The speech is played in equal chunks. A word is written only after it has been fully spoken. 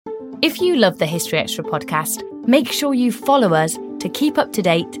If you love the History Extra podcast, make sure you follow us to keep up to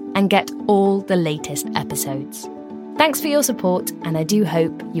date and get all the latest episodes. Thanks for your support, and I do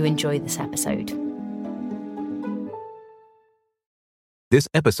hope you enjoy this episode. This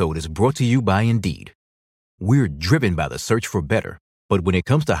episode is brought to you by Indeed. We're driven by the search for better, but when it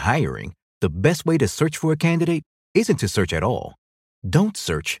comes to hiring, the best way to search for a candidate isn't to search at all. Don't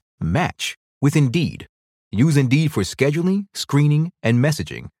search, match with Indeed. Use Indeed for scheduling, screening, and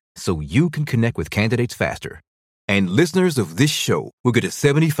messaging so you can connect with candidates faster. And listeners of this show will get a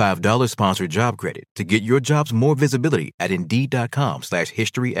 $75 sponsored job credit to get your jobs more visibility at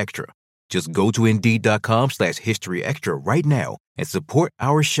Indeed.com/HistoryExtra. Just go to Indeed.com/HistoryExtra right now and support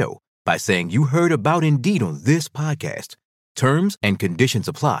our show by saying you heard about Indeed on this podcast. Terms and conditions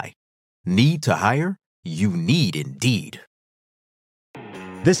apply. Need to hire? You need Indeed.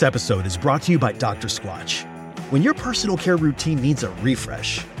 This episode is brought to you by Dr. Squatch. When your personal care routine needs a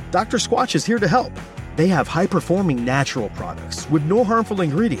refresh, Dr. Squatch is here to help. They have high-performing natural products with no harmful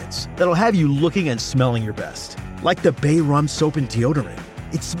ingredients that'll have you looking and smelling your best. Like the Bay Rum Soap and Deodorant.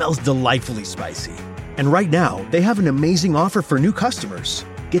 It smells delightfully spicy. And right now, they have an amazing offer for new customers.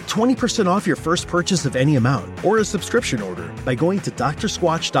 Get 20% off your first purchase of any amount or a subscription order by going to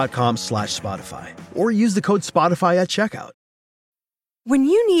drsquatch.com/Spotify or use the code Spotify at checkout. When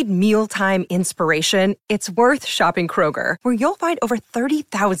you need mealtime inspiration, it's worth shopping Kroger, where you'll find over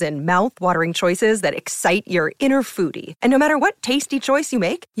 30,000 mouth-watering choices that excite your inner foodie. And no matter what tasty choice you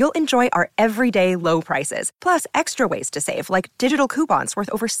make, you'll enjoy our everyday low prices, plus extra ways to save, like digital coupons worth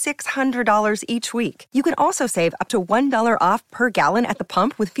over $600 each week. You can also save up to $1 off per gallon at the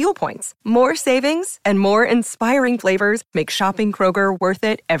pump with fuel points. More savings and more inspiring flavors make shopping Kroger worth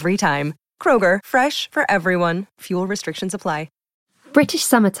it every time. Kroger, fresh for everyone. Fuel restrictions apply. British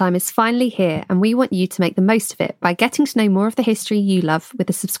summertime is finally here, and we want you to make the most of it by getting to know more of the history you love with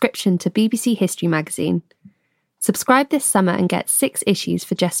a subscription to BBC History magazine. Subscribe this summer and get 6 issues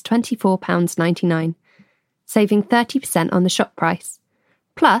for just £24.99, saving 30% on the shop price.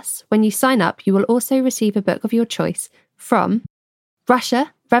 Plus, when you sign up, you will also receive a book of your choice from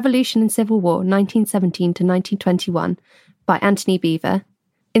Russia, Revolution and Civil War, 1917 to 1921, by Anthony Beevor,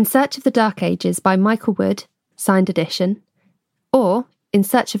 In Search of the Dark Ages by Michael Wood, signed edition, or In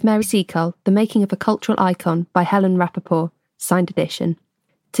Search of Mary Seacole, The Making of a Cultural Icon by Helen Rappaport, signed edition.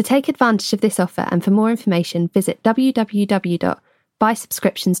 To take advantage of this offer and for more information, visit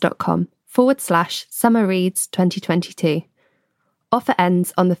www.buysubscriptions.com/Summer Reads 2022. Offer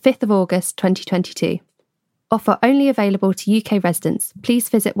ends on the 5th of August 2022. Offer only available to UK residents. Please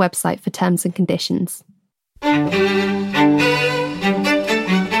visit website for terms and conditions.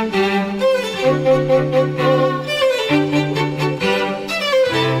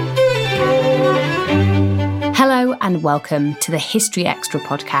 Hello and welcome to the History Extra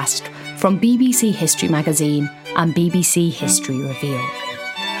podcast from BBC History Magazine and BBC History Revealed.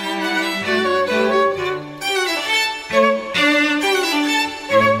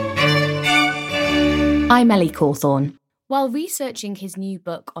 I'm Ellie Cawthorne. While researching his new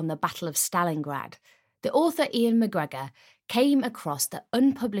book on the Battle of Stalingrad, the author Ian McGregor came across the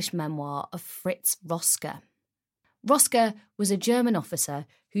unpublished memoir of Fritz Rösker. Rösker was a German officer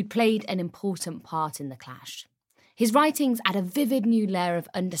who'd played an important part in the clash. His writings add a vivid new layer of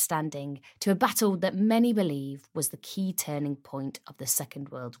understanding to a battle that many believe was the key turning point of the Second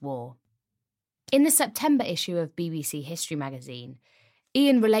World War. In the September issue of BBC History magazine,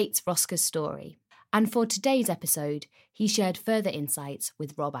 Ian relates Rösker's story, and for today's episode, he shared further insights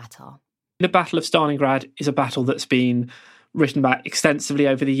with Rob Attar. The Battle of Stalingrad is a battle that's been written about extensively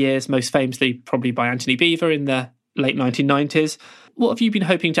over the years, most famously probably by Anthony Beevor in the late 1990s. What have you been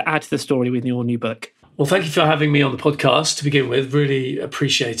hoping to add to the story with your new book? Well, thank you for having me on the podcast to begin with. Really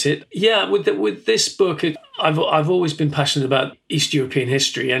appreciate it. Yeah, with this book, I've always been passionate about East European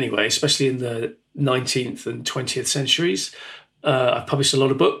history anyway, especially in the 19th and 20th centuries. I've published a lot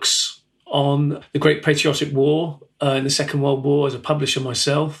of books on the Great Patriotic War in the Second World War as a publisher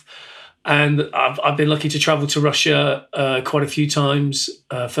myself. And I've been lucky to travel to Russia quite a few times,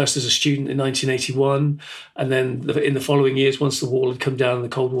 first as a student in 1981, and then in the following years, once the wall had come down and the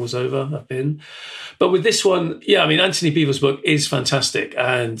Cold War was over, I've been. But with this one, yeah, I mean, Anthony Beevor's book is fantastic,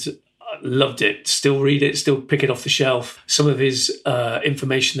 and I loved it. Still read it, still pick it off the shelf. Some of his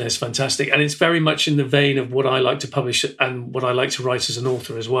information there is fantastic, and it's very much in the vein of what I like to publish and what I like to write as an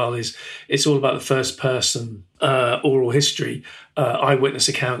author as well. Is it's all about the first person oral history, eyewitness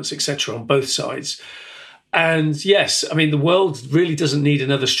accounts, etc. on both sides. And yes, I mean, the world really doesn't need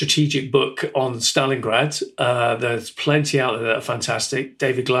another strategic book on Stalingrad. There's plenty out there that are fantastic.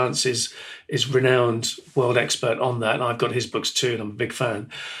 David Glantz is renowned world expert on that, and I've got his books too, and I'm a big fan.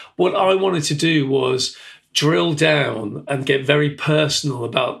 What I wanted to do was drill down and get very personal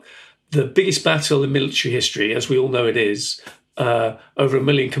about the biggest battle in military history, as we all know it is, over 1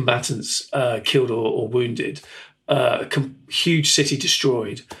 million combatants killed or wounded. Huge city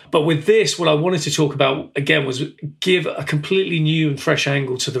destroyed. But with this, what I wanted to talk about, again, was give a completely new and fresh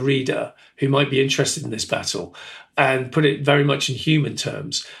angle to the reader who might be interested in this battle and put it very much in human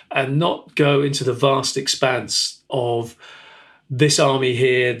terms and not go into the vast expanse of this army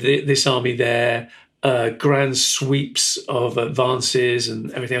here, this army there, grand sweeps of advances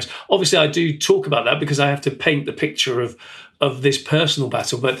and everything else. Obviously, I do talk about that because I have to paint the picture of this personal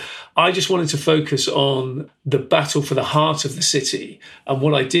battle, but I just wanted to focus on the battle for the heart of the city. And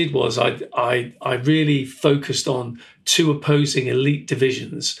what I did was I really focused on two opposing elite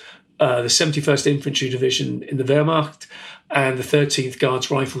divisions, the 71st Infantry Division in the Wehrmacht and the 13th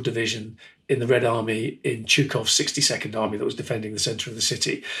Guards Rifle Division in the Red Army in Chukov's 62nd Army that was defending the centre of the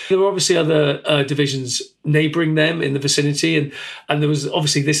city. There were obviously other divisions neighbouring them in the vicinity, and there was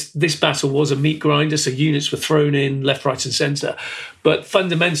obviously this battle was a meat grinder, so units were thrown in left, right and centre. But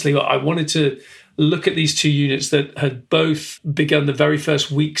fundamentally, I wanted to look at these two units that had both begun the very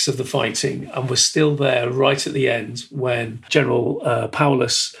first weeks of the fighting and were still there right at the end when General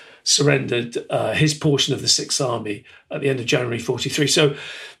Paulus surrendered his portion of the 6th Army at the end of January 43. So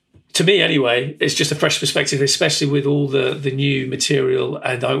to me, anyway, it's just a fresh perspective, especially with all the new material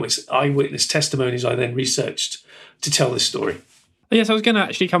and eyewitness testimonies I then researched to tell this story. Yes, I was going to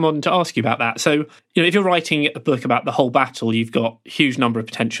actually come on to ask you about that. So, if you're writing a book about the whole battle, you've got a huge number of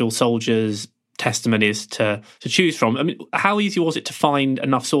potential soldiers' testimonies to choose from. I mean, how easy was it to find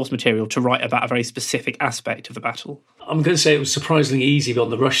enough source material to write about a very specific aspect of the battle? I'm going to say it was surprisingly easy on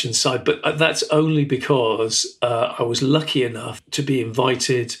the Russian side, but that's only because I was lucky enough to be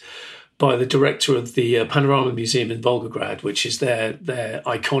invited by the director of the Panorama Museum in Volgograd, which is their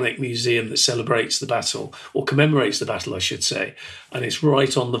iconic museum that celebrates the battle, or commemorates the battle, I should say, and it's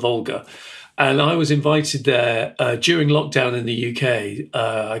right on the Volga. And I was invited there during lockdown in the UK.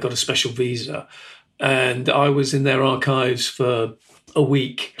 I got a special visa, and I was in their archives for a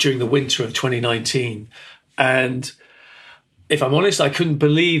week during the winter of 2019. And if I'm honest, I couldn't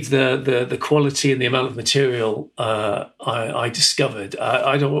believe the quality and the amount of material I discovered.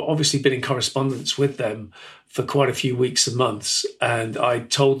 I'd obviously been in correspondence with them for quite a few weeks and months, and I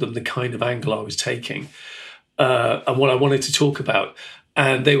told them the kind of angle I was taking and what I wanted to talk about.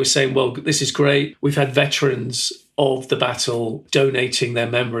 And they were saying, well, this is great. We've had veterans of the battle donating their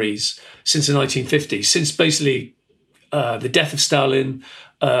memories since the 1950s, since basically the death of Stalin,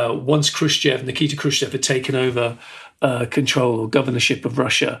 once Nikita Khrushchev had taken over control or governorship of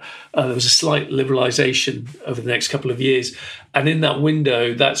Russia. There was a slight liberalization over the next couple of years. And in that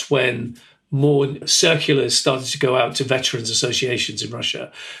window, that's when more circulars started to go out to veterans associations in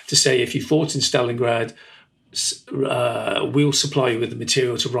Russia to say, if you fought in Stalingrad, we'll supply you with the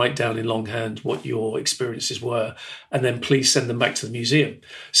material to write down in longhand what your experiences were, and then please send them back to the museum.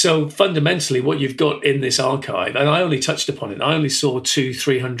 So fundamentally, what you've got in this archive, and I only touched upon it, I only saw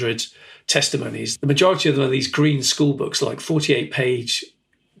 200-300 testimonies. The majority of them are these green school books, like 48-page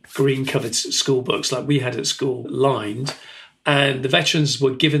green-covered school books like we had at school, lined, and the veterans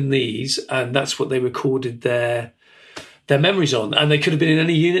were given these, and that's what they recorded their memories on. And they could have been in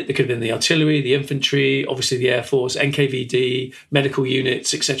any unit. They could have been the artillery, the infantry, obviously the Air Force, NKVD, medical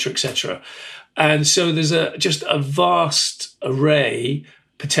units, etc., etc. And so there's just a vast array,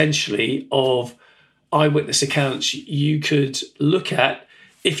 potentially, of eyewitness accounts you could look at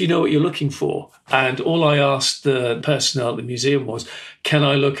if you know what you're looking for. And all I asked the personnel at the museum was, can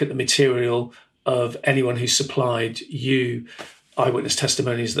I look at the material of anyone who supplied you eyewitness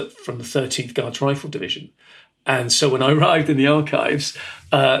testimonies from the 13th Guards Rifle Division? And so when I arrived in the archives,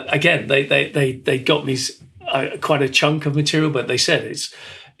 again, they got me quite a chunk of material, but they said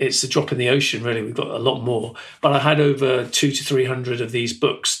it's a drop in the ocean, really. We've got a lot more. But I had over 200 to 300 of these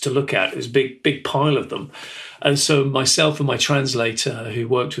books to look at. It was a big pile of them. And so myself and my translator, who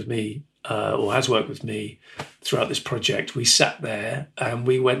worked with me, or has worked with me throughout this project, we sat there and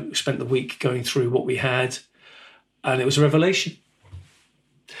we spent the week going through what we had, and it was a revelation.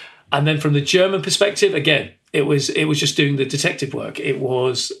 And then from the German perspective, again, it was just doing the detective work. It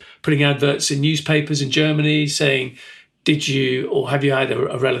was putting adverts in newspapers in Germany saying, did you or have you had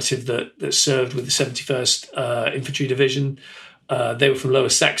a relative that served with the 71st Infantry Division? They were from Lower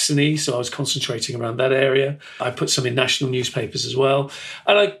Saxony, so I was concentrating around that area. I put some in national newspapers as well.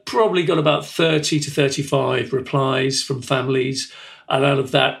 And I probably got about 30 to 35 replies from families. And out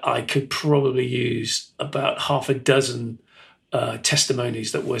of that, I could probably use about half a dozen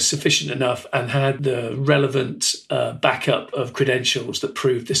testimonies that were sufficient enough and had the relevant backup of credentials that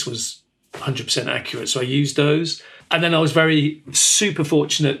proved this was 100% accurate. So I used those. And then I was very super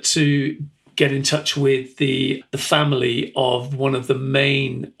fortunate to get in touch with the family of one of the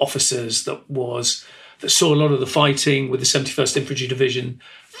main officers that saw a lot of the fighting with the 71st Infantry Division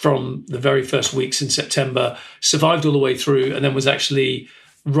from the very first weeks in September, survived all the way through, and then was actually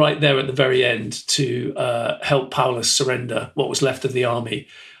right there at the very end to help Paulus surrender what was left of the army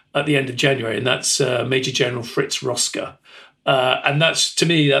at the end of January, and that's Major General Fritz Roska. And that's, to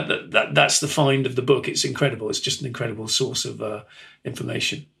me, that's the find of the book. It's incredible. It's just an incredible source of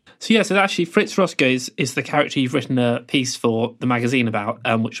information. So actually Fritz Roska is the character you've written a piece for the magazine about,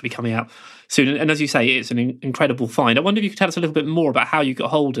 which will be coming out soon. And as you say, it's an incredible find. I wonder if you could tell us a little bit more about how you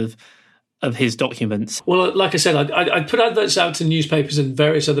got hold of his documents. Well, like I said, I put adverts out to newspapers and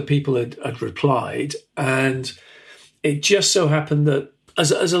various other people had replied. And it just so happened that,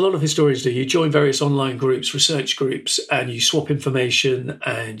 as a lot of historians do, you join various online groups, research groups, and you swap information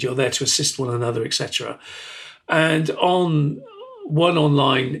and you're there to assist one another, etc. And on one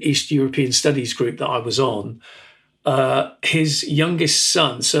online East European Studies group that I was on, his youngest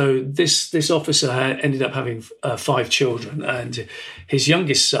son, so this officer ended up having 5 children, and his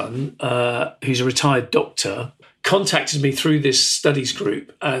youngest son, who's a retired doctor, contacted me through this studies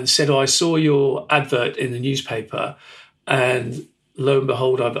group and said, I saw your advert in the newspaper, and lo and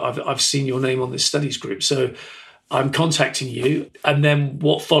behold, I've seen your name on this studies group. So I'm contacting you. And then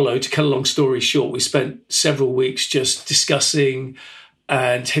what followed, to cut a long story short, we spent several weeks just discussing,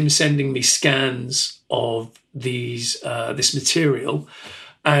 and him sending me scans of this material.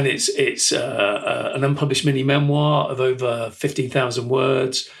 And it's an unpublished mini memoir of over 15,000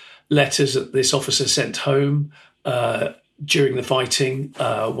 words, letters that this officer sent home during the fighting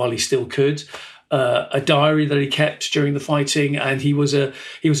while he still could. A diary that he kept during the fighting, and he was a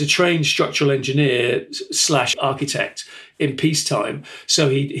trained structural engineer / architect in peacetime. So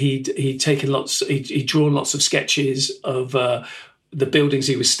he'd drawn lots of sketches of the buildings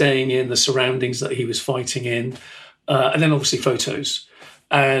he was staying in, the surroundings that he was fighting in, and then obviously photos.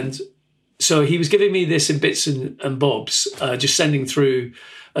 And so he was giving me this in bits and bobs, just sending through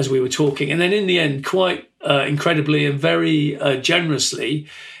as we were talking. And then in the end, quite incredibly and very generously,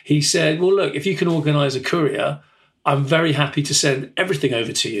 he said, well, look, if you can organise a courier, I'm very happy to send everything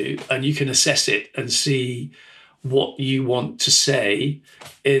over to you and you can assess it and see what you want to say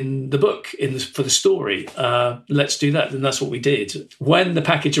in the book, for the story. Let's do that. And that's what we did. When the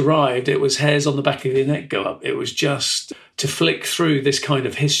package arrived, it was hairs on the back of your neck go up. It was just to flick through this kind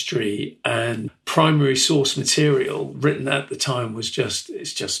of history and primary source material written at the time it's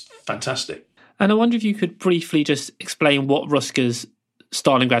just fantastic. And I wonder if you could briefly just explain what Roska's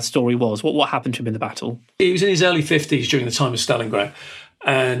Stalingrad story was. What happened to him in the battle? He was in his early 50s during the time of Stalingrad,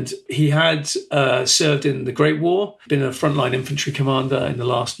 and he had served in the Great War, been a frontline infantry commander in the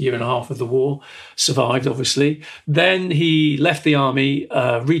last year and a half of the war, survived, obviously. Then he left the army,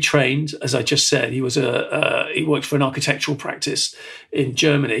 retrained, as I just said. He worked for an architectural practice in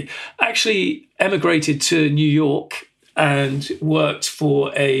Germany, actually emigrated to New York and worked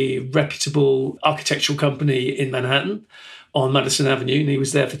for a reputable architectural company in Manhattan on Madison Avenue, and he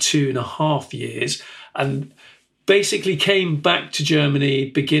was there for 2.5 years, and basically came back to Germany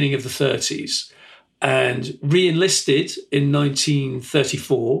beginning of the 30s and re-enlisted in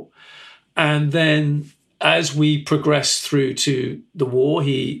 1934. And then as we progressed through to the war,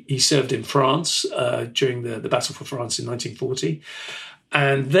 he served in France during the Battle for France in 1940,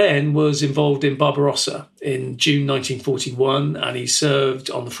 and then was involved in Barbarossa in June 1941, and he served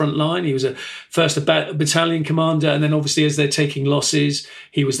on the front line. He was first a battalion commander, and then obviously as they're taking losses,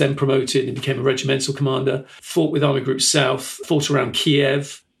 he was then promoted and became a regimental commander, fought with Army Group South, fought around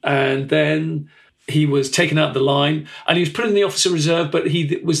Kiev, and then he was taken out of the line and he was put in the officer reserve, but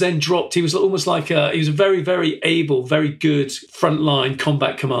he was then dropped. He was almost like he was a very, very able, very good frontline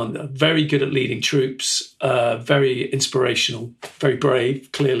combat commander, very good at leading troops, very inspirational, very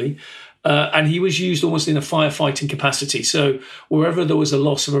brave, clearly. And he was used almost in a firefighting capacity. So wherever there was a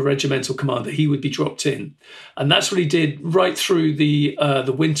loss of a regimental commander, he would be dropped in. And that's what he did right through the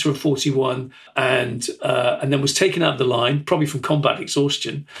winter of 41, and then was taken out of the line, probably from combat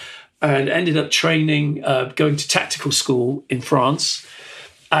exhaustion, and ended up training, going to tactical school in France.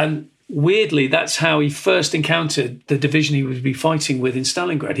 And weirdly, that's how he first encountered the division he would be fighting with in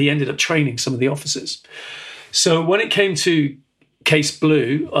Stalingrad. He ended up training some of the officers. So when it came to Case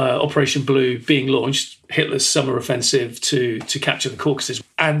Blue, Operation Blue, being launched, Hitler's summer offensive to capture the Caucasus.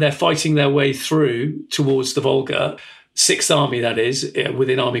 And they're fighting their way through towards the Volga. 6th Army, that is,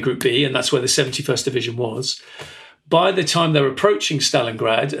 within Army Group B, and that's where the 71st Division was. By the time they're approaching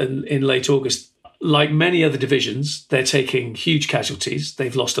Stalingrad and in late August, like many other divisions, they're taking huge casualties.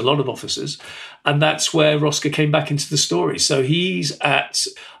 They've lost a lot of officers. And that's where Roska came back into the story. So I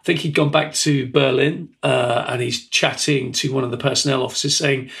think he'd gone back to Berlin and he's chatting to one of the personnel officers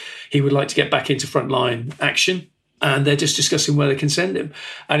saying he would like to get back into frontline action. And they're just discussing where they can send him.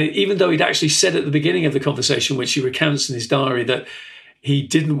 And even though he'd actually said at the beginning of the conversation, which he recounts in his diary, that he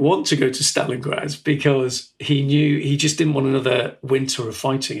didn't want to go to Stalingrad because he knew he just didn't want another winter of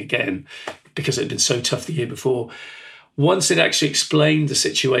fighting again, because it had been so tough the year before. Once it actually explained the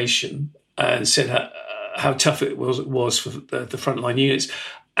situation and said how tough it was for the frontline units,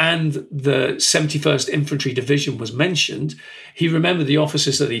 and the 71st Infantry Division was mentioned, he remembered the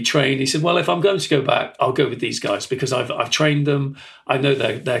officers that he trained. He said, well, if I'm going to go back, I'll go with these guys because I've trained them. I know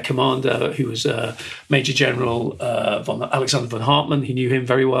their commander, who was Major General Alexander von Hartmann. He knew him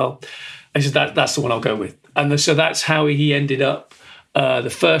very well. He said, that's the one I'll go with. And so that's how he ended up the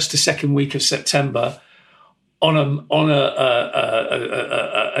first to second week of September on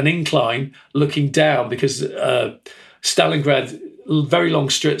an incline looking down, because Stalingrad, very long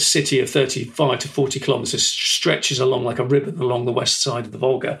city of 35 to 40 kilometers, stretches along like a ribbon along the west side of the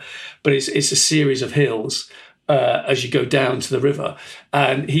Volga, but it's a series of hills as you go down to the river.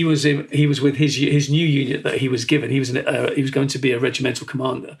 And he was with his new unit that he was given. He was going to be a regimental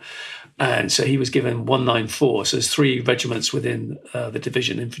commander. And so he was given 194. So there's 3 regiments within the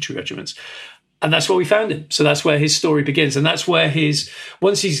division, infantry regiments. And that's where we found him. So that's where his story begins. And that's where in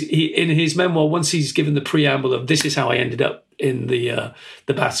his memoir, once he's given the preamble of this is how I ended up in the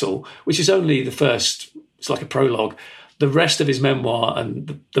battle, which is only the first, it's like a prologue. The rest of his memoir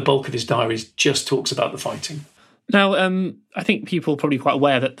and the bulk of his diaries just talks about the fighting. Now, I think people are probably quite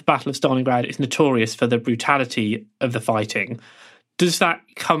aware that the Battle of Stalingrad is notorious for the brutality of the fighting. Does that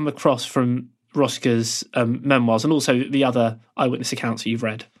come across from Roska's memoirs and also the other eyewitness accounts that you've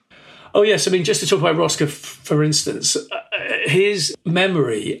read? Oh, yes. I mean, just to talk about Roska, for instance, his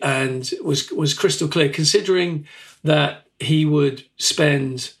memory was crystal clear, considering that he would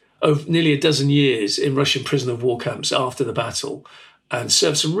spend nearly a dozen years in Russian prisoner of war camps after the battle and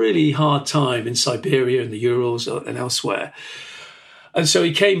serve some really hard time in Siberia and the Urals and elsewhere. And so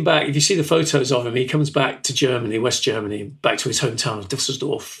he came back. If you see the photos of him, he comes back to Germany, West Germany, back to his hometown of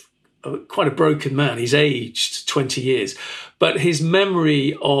Düsseldorf, quite a broken man. He's aged 20 years. But his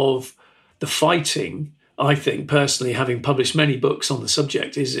memory of the fighting, I think, personally, having published many books on the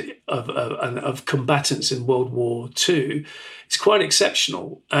subject, is of combatants in World War II, it's quite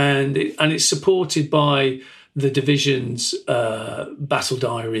exceptional. And it's supported by the division's battle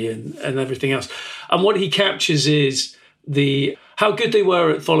diary and everything else. And what he captures is how good they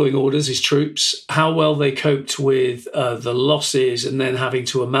were at following orders, his troops, how well they coped with the losses, and then having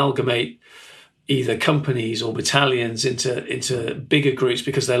to amalgamate either companies or battalions into bigger groups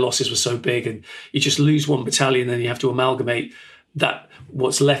because their losses were so big, and you just lose one battalion, then you have to amalgamate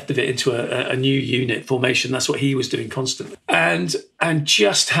what's left of it into a new unit formation. That's what he was doing constantly. And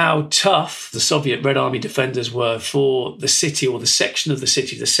just how tough the Soviet Red Army defenders were for the city, or the section of the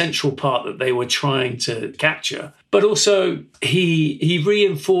city, the central part that they were trying to capture. But also he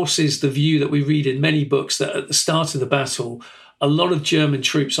reinforces the view that we read in many books that at the start of the battle, a lot of German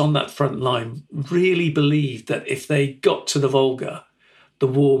troops on that front line really believed that if they got to the Volga, the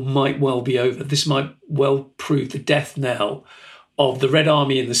war might well be over. This might well prove the death knell of the Red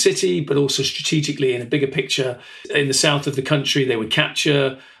Army in the city, but also strategically in a bigger picture. In the south of the country, they would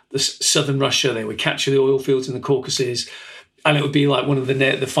capture southern Russia, they would capture the oil fields in the Caucasus, and it would be like one of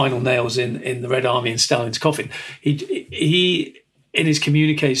the final nails in the Red Army in Stalin's coffin. He, in his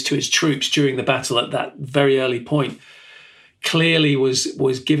communiques to his troops during the battle at that very early point, clearly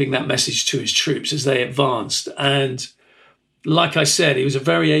was giving that message to his troops as they advanced. And like I said, he was a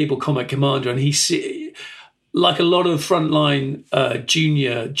very able combat commander, and like a lot of frontline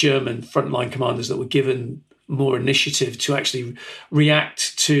junior German frontline commanders that were given more initiative to actually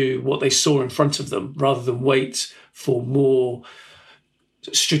react to what they saw in front of them rather than wait for more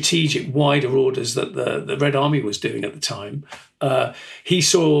strategic, wider orders that the Red Army was doing at the time. He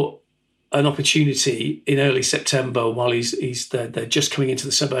saw an opportunity in early September while they're just coming into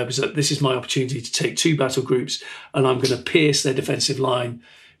the suburbs, that this is my opportunity to take 2 battle groups and I'm going to pierce their defensive line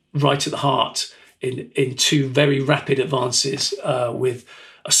right at the heart in 2 very rapid advances with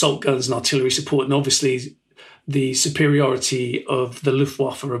assault guns and artillery support, and obviously the superiority of the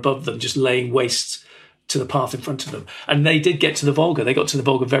Luftwaffe above them, just laying waste to the path in front of them. And they did get to the Volga. They got to the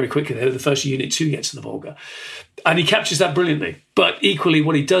Volga very quickly. They were the first unit to get to the Volga. And he captures that brilliantly. But equally,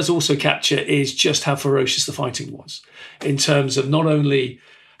 what he does also capture is just how ferocious the fighting was in terms of not only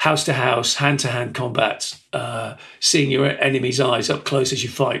house to house, hand to hand combat, seeing your enemy's eyes up close as you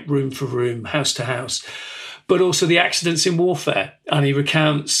fight, room for room, house to house, but also the accidents in warfare. And he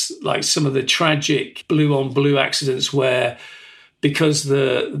recounts like some of the tragic blue on blue accidents where, because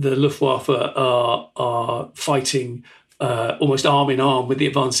the Luftwaffe are fighting almost arm in arm with the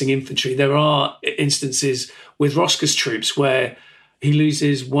advancing infantry, there are instances with Rosker's troops where he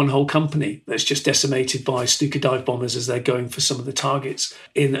loses one whole company that's just decimated by Stuka dive bombers as they're going for some of the targets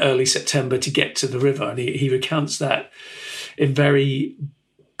in early September to get to the river. And he recounts that in very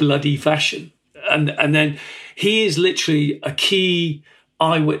bloody fashion. And then he is literally a key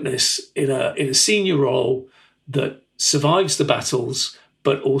eyewitness in a senior role that survives the battles,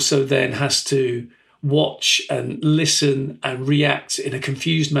 but also then has to watch and listen and react in a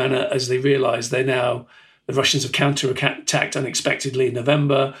confused manner as they realise the Russians have counterattacked unexpectedly in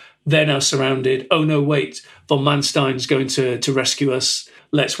November. They're now surrounded. Oh no, wait, von Manstein's going to rescue us.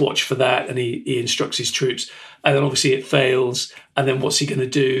 Let's watch for that. And he instructs his troops. And then obviously it fails. And then what's he going to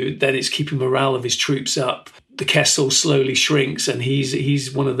do? Then it's keeping morale of his troops up. The Kessel slowly shrinks, and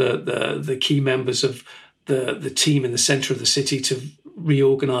he's one of the key members of the team in the centre of the city to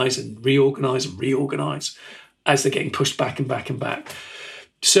reorganise as they're getting pushed back and back and back.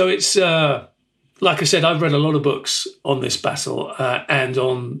 So it's, like I said, I've read a lot of books on this battle and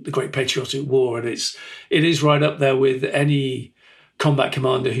on the Great Patriotic War, and it is right up there with any combat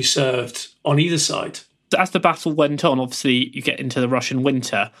commander who served on either side. As the battle went on, obviously you get into the Russian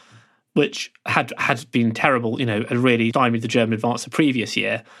winter, which had been terrible, and really stymied the German advance the previous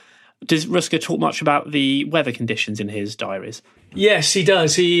year. Does Rüsker talk much about the weather conditions in his diaries? Yes, he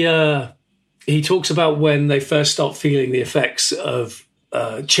does. He talks about when they first start feeling the effects of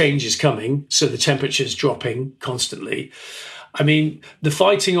changes coming, so the temperature's dropping constantly. I mean, the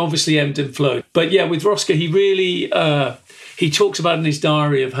fighting obviously ebbed and flowed. But yeah, with Rüsker, he really, he talks about in his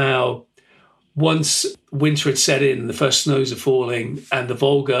diary of how once winter had set in, the first snows are falling, and the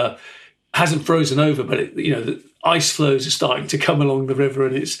Volga hasn't frozen over, but the ice flows are starting to come along the river,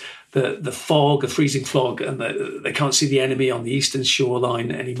 and it's the fog, the freezing fog, and they can't see the enemy on the eastern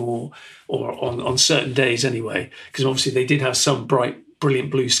shoreline anymore, or on certain days anyway, because obviously they did have some bright,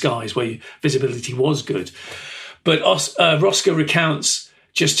 brilliant blue skies where visibility was good. But Rüsker recounts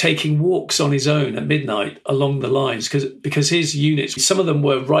just taking walks on his own at midnight along the lines, because his units, some of them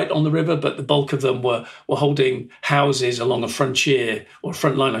were right on the river, but the bulk of them were holding houses along a frontier, or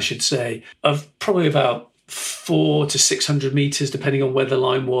front line, I should say, of probably about 400 to 600 meters, depending on where the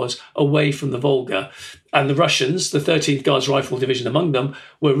line was, away from the Volga. And the Russians, the 13th Guards Rifle Division among them,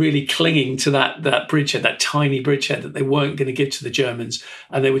 were really clinging to that bridgehead, that tiny bridgehead that they weren't going to give to the Germans.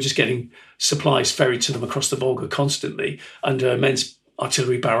 And they were just getting supplies ferried to them across the Volga constantly under immense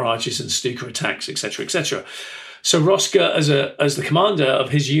artillery barrages and Stuka attacks, etc., etc. So Rüsker, as the commander of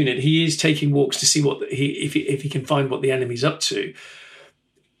his unit, he is taking walks to see if he can find what the enemy's up to.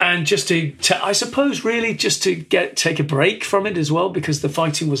 And just to I suppose, really just to take a break from it as well, because the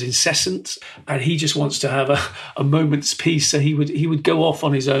fighting was incessant, and he just wants to have a moment's peace. So he would go off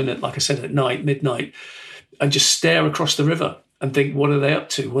on his own at, like I said, at night, midnight, and just stare across the river and think, what are they up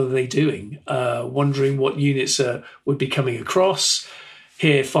to? What are they doing? Wondering what units would be coming across,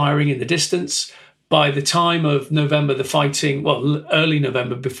 hear firing in the distance. By the time of November, the fighting, early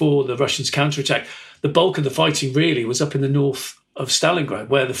November, before the Russians counterattacked, the bulk of the fighting really was up in the north of Stalingrad,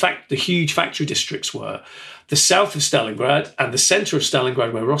 where the huge factory districts were. The south of Stalingrad and the centre of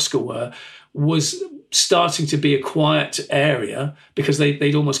Stalingrad, where Rüsker was starting to be a quiet area, because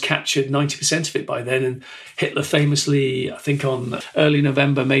they'd almost captured 90% of it by then. And Hitler famously, I think on early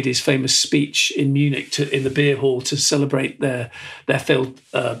November, made his famous speech in Munich in the beer hall to celebrate their failed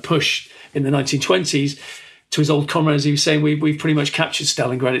push in the 1920s. To his old comrades, he was saying, we've pretty much captured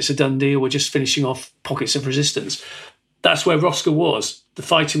Stalingrad. It's a done deal. We're just finishing off pockets of resistance. That's where Rüsker was. The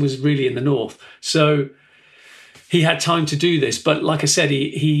fighting was really in the north. So he had time to do this. But like I said,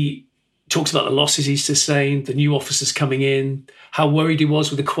 he talks about the losses he's sustained, the new officers coming in, how worried he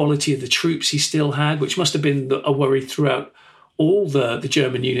was with the quality of the troops he still had, which must have been a worry throughout all the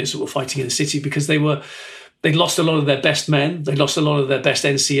German units that were fighting in the city, because they'd lost a lot of their best men. They lost a lot of their best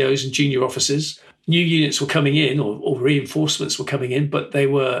NCOs and junior officers. New units were coming in, or reinforcements were coming in, but they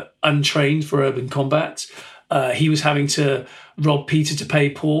were untrained for urban combat. He was having to rob Peter to pay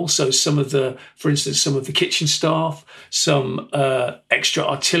Paul. So for instance, some of the kitchen staff, some extra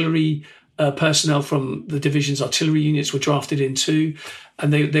artillery personnel from the division's artillery units were drafted in too,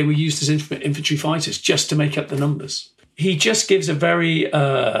 and they were used as infantry fighters just to make up the numbers. He just gives a very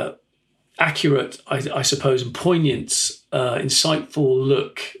accurate, I suppose, and poignant, insightful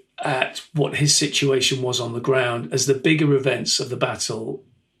look at what his situation was on the ground as the bigger events of the battle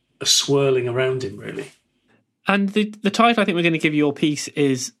are swirling around him, really. And the title I think we're going to give your piece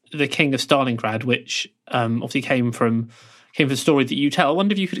is The King of Stalingrad, which obviously came from the story that you tell. I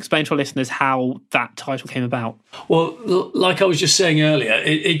wonder if you could explain to our listeners how that title came about. Well, like I was just saying earlier,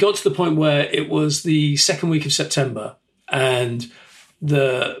 it got to the point where it was the second week of September, and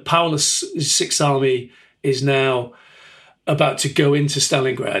the powerless Sixth Army is now about to go into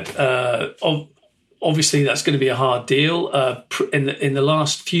Stalingrad. Obviously, that's going to be a hard deal. In the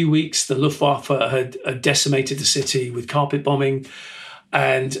last few weeks, the Luftwaffe had decimated the city with carpet bombing.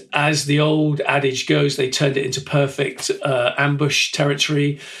 And as the old adage goes, they turned it into perfect ambush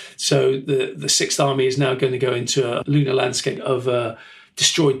territory. So the Sixth Army is now going to go into a lunar landscape of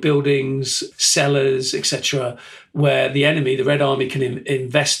destroyed buildings, cellars, etc., where the enemy, the Red Army, can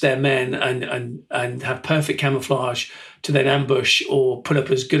invest their men and have perfect camouflage to then ambush or put up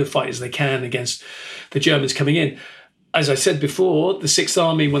as good a fight as they can against the Germans coming in. As I said before, the Sixth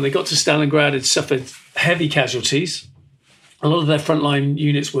Army, when they got to Stalingrad, had suffered heavy casualties. A lot of their frontline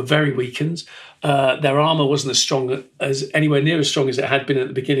units were very weakened. Their armour wasn't anywhere near as strong as it had been at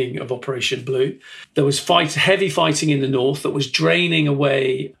the beginning of Operation Blue. There was heavy fighting in the north that was draining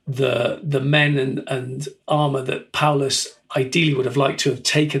away the men and armour that Paulus ideally would have liked to have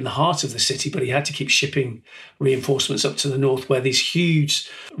taken the heart of the city, but he had to keep shipping reinforcements up to the north, where these huge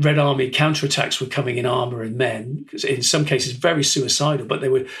Red Army counterattacks were coming in armour and men, in some cases very suicidal, but they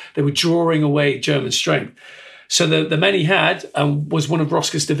were drawing away German strength. So the men he had was one of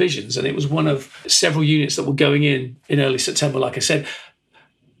Rosker's divisions, and it was one of several units that were going in early September, like I said.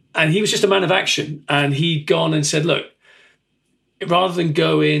 And he was just a man of action, and he'd gone and said, look, rather than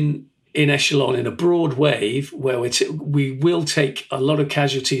go in echelon, in a broad wave, where we will take a lot of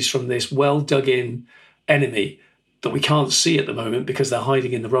casualties from this well-dug-in enemy that we can't see at the moment because they're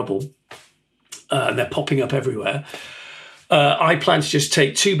hiding in the rubble, and they're popping up everywhere. I plan to just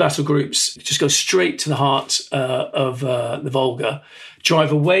take two battle groups, just go straight to the heart of the Volga,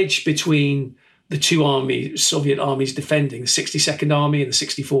 drive a wedge between the two Soviet armies defending, the 62nd Army and the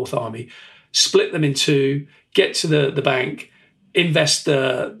 64th Army, split them in two, get to the bank, invest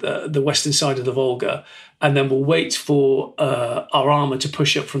the western side of the Volga, and then we'll wait for our armour to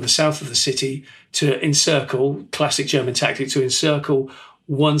push up from the south of the city to encircle, classic German tactic, to encircle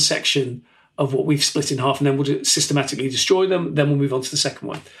one section of what we've split in half, and then we'll systematically destroy them. Then we'll move on to the second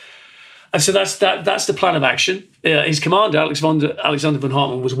one. And so that's the plan of action. His commander, Alexander von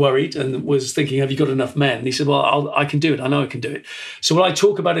Hartmann, was worried and was thinking, have you got enough men? And he said, well, I can do it. I know I can do it. So what I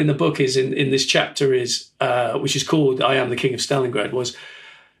talk about in the book is, in this chapter, is which is called I Am the King of Stalingrad, was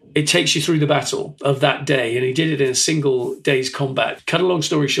it takes you through the battle of that day. And he did it in a single day's combat. Cut a long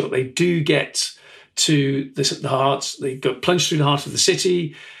story short, they do get to the heart. They go plunge through the heart of the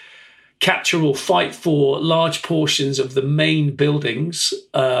city, capture or fight for large portions of the main buildings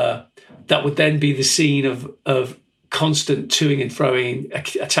that would then be the scene of constant toing and froing,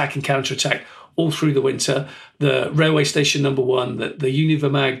 attack and counterattack all through the winter. The railway station number 1, the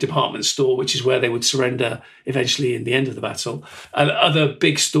Univermag department store, which is where they would surrender eventually in the end of the battle, and other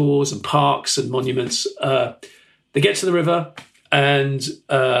big stores and parks and monuments. They get to the river, and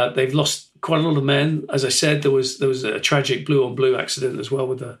they've lost quite a lot of men. As I said, there was a tragic blue-on-blue accident as well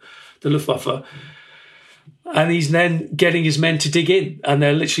with the Luftwaffe. And he's then getting his men to dig in, and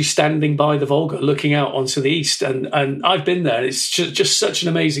they're literally standing by the Volga looking out onto the east. And I've been there. It's just such an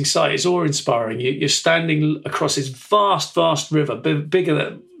amazing sight. It's awe-inspiring. You're standing across this vast, vast river,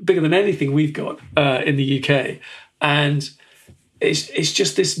 bigger than anything we've got in the UK. And it's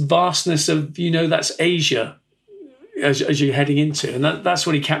just this vastness of, that's Asia as you're heading into. And that's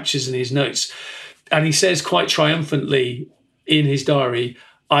what he captures in his notes. And he says quite triumphantly in his diary,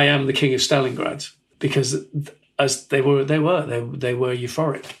 I am the King of Stalingrad, because as they were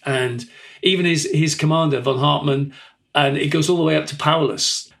euphoric. And even his commander, von Hartmann, and it goes all the way up to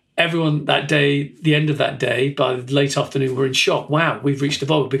Paulus. Everyone that day, the end of that day, by the late afternoon, were in shock. Wow, we've reached the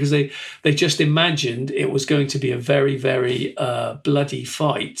Volga, because they just imagined it was going to be a very, very bloody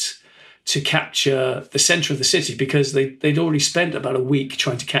fight to capture the centre of the city, because they'd already spent about a week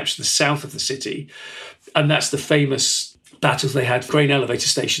trying to capture the south of the city. And that's the famous battles they had, Grain Elevator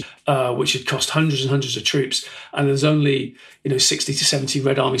Station, which had cost hundreds and hundreds of troops, and there's only 60 to 70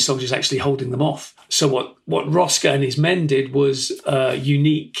 Red Army soldiers actually holding them off. So what Rosker and his men did was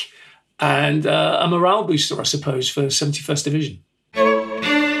unique and a morale booster, I suppose, for 71st Division.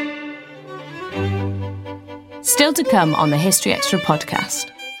 Still to come on the History Extra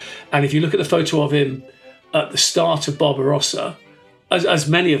podcast. And if you look at the photo of him at the start of Barbarossa, as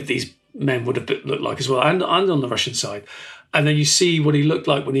many of these men would have looked like as well, and on the Russian side, and then you see what he looked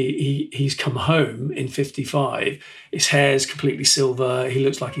like when he's come home in 55. His hair's completely silver. He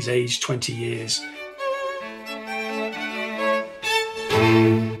looks like he's aged 20 years.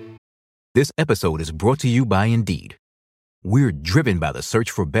 This episode is brought to you by Indeed. We're driven by the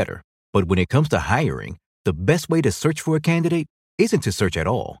search for better, but when it comes to hiring, the best way to search for a candidate isn't to search at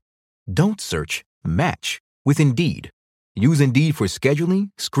all. Don't search, match with Indeed. Use Indeed for scheduling,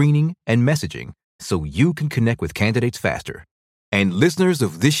 screening, and messaging so you can connect with candidates faster. And listeners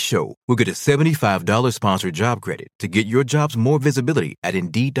of this show will get a $75 sponsored job credit to get your jobs more visibility at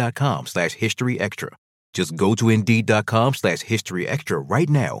Indeed.com/HistoryExtra. Just go to Indeed.com/HistoryExtra right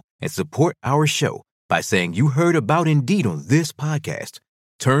now and support our show by saying you heard about Indeed on this podcast.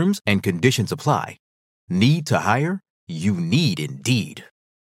 Terms and conditions apply. Need to hire? You need Indeed.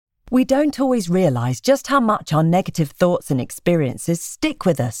 We don't always realise just how much our negative thoughts and experiences stick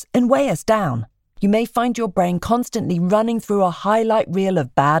with us and weigh us down. You may find your brain constantly running through a highlight reel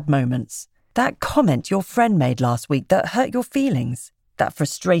of bad moments. That comment your friend made last week that hurt your feelings. That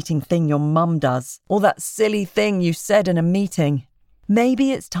frustrating thing your mum does. Or that silly thing you said in a meeting.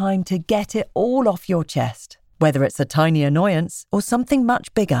 Maybe it's time to get it all off your chest. Whether it's a tiny annoyance or something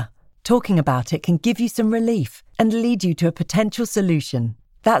much bigger, talking about it can give you some relief and lead you to a potential solution.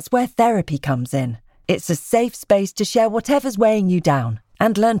 That's where therapy comes in. It's a safe space to share whatever's weighing you down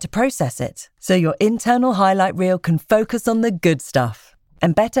and learn to process it, so your internal highlight reel can focus on the good stuff.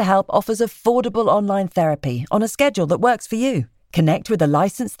 And BetterHelp offers affordable online therapy on a schedule that works for you. Connect with a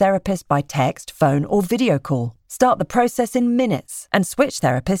licensed therapist by text, phone, or video call. Start the process in minutes and switch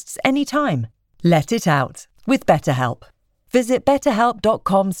therapists anytime. Let it out with BetterHelp. Visit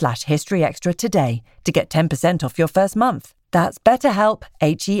betterhelp.com/historyextra today to get 10% off your first month. That's BetterHelp,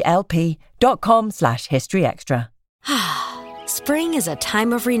 HELP.com/historyextra. Spring is a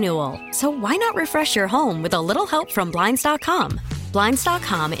time of renewal, so why not refresh your home with a little help from Blinds.com?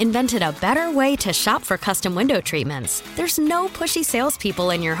 Blinds.com invented a better way to shop for custom window treatments. There's no pushy salespeople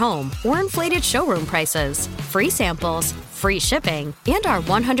in your home or inflated showroom prices. Free samples, free shipping, and our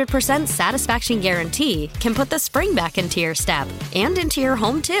 100% satisfaction guarantee can put the spring back into your step and into your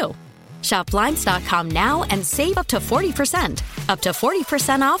home, too. Shop Blinds.com now and save up to 40%. Up to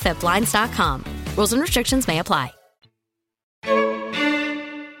 40% off at Blinds.com. Rules and restrictions may apply.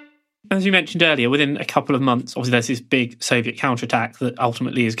 As you mentioned earlier, within a couple of months, obviously there's this big Soviet counterattack that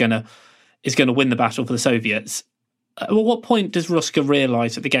ultimately is going to win the battle for the Soviets. At what point does Ruska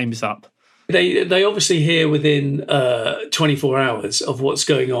realise that the game is up? They obviously hear within 24 hours of what's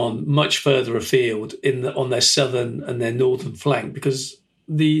going on much further afield on their southern and their northern flank, because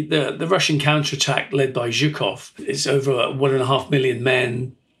the Russian counterattack led by Zhukov is over 1.5 million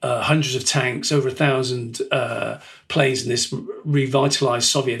men, hundreds of tanks, over 1,000 planes in this revitalised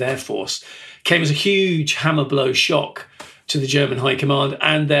Soviet Air Force, came as a huge hammer blow shock to the German High Command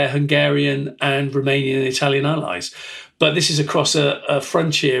and their Hungarian and Romanian and Italian allies. But this is across a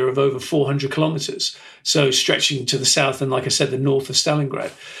frontier of over 400 kilometres, so stretching to the south and, like I said, the north of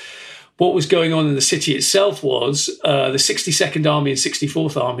Stalingrad. What was going on in the city itself was the 62nd Army and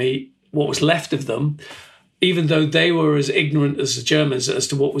 64th Army, what was left of them, even though they were as ignorant as the Germans as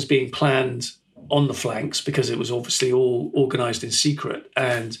to what was being planned on the flanks, because it was obviously all organised in secret,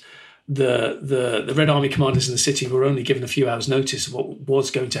 and the Red Army commanders in the city were only given a few hours' notice of what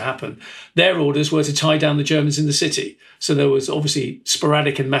was going to happen. Their orders were to tie down the Germans in the city. So there was obviously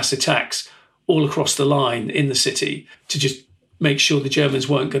sporadic and mass attacks all across the line in the city to just make sure the Germans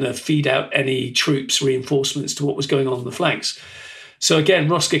weren't going to feed out any troops, reinforcements to what was going on the flanks. So again,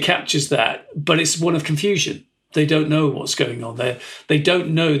 Ruska captures that, but it's one of confusion. They don't know what's going on there. They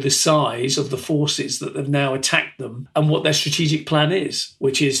don't know the size of the forces that have now attacked them and what their strategic plan is,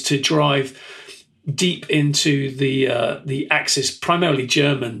 which is to drive deep into the Axis, primarily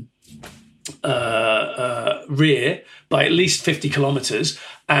German rear by at least 50 kilometres,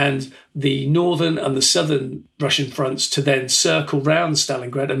 and the northern and the southern Russian fronts to then circle round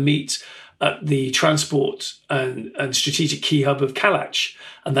Stalingrad and meet at the transport and strategic key hub of Kalach,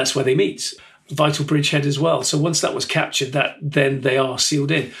 and that's where they meet. Vital bridgehead as well. So once that was captured, then they are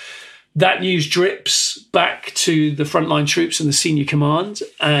sealed in. That news drips back to the frontline troops and the senior command,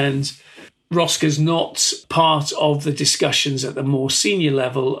 and Ruska's not part of the discussions at the more senior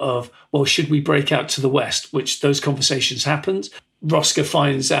level of, well, should we break out to the west, which those conversations happened. Ruska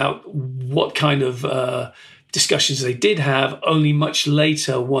finds out what kind of discussions they did have only much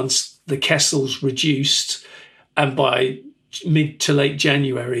later, once the Kessel's reduced, and by mid to late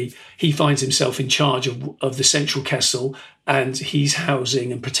January, he finds himself in charge of the central Kessel, and he's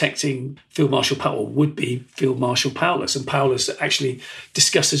housing and protecting Field Marshal Paulus, or would-be Field Marshal Paulus. And Paulus actually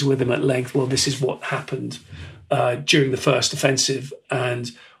discusses with him at length, well, this is what happened during the first offensive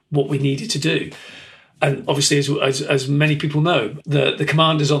and what we needed to do. And obviously, as many people know, the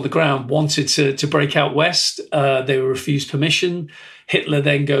commanders on the ground wanted to break out west. They were refused permission. Hitler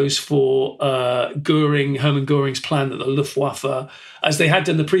then goes for Hermann Göring's plan that the Luftwaffe, as they had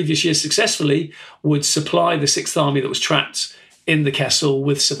done the previous year successfully, would supply the Sixth Army that was trapped in the Kessel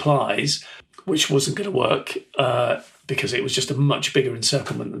with supplies, which wasn't going to work because it was just a much bigger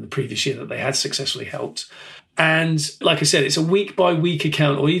encirclement than the previous year that they had successfully helped. And like I said, it's a week-by-week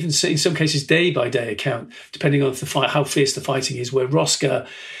account, or even in some cases day-by-day account, depending on how fierce the fighting is, where Rosca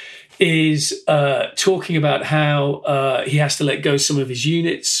is talking about how he has to let go some of his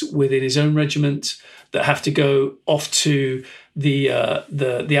units within his own regiment that have to go off to the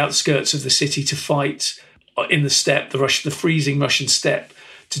outskirts of the city to fight in the steppe, the freezing Russian steppe,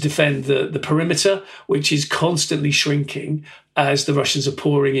 to defend the perimeter, which is constantly shrinking as the Russians are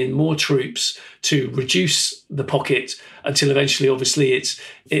pouring in more troops to reduce the pocket until eventually, obviously,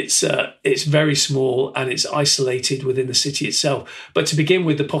 it's very small and it's isolated within the city itself. But to begin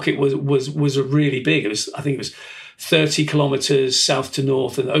with, the pocket was really big. I think it was 30 kilometres south to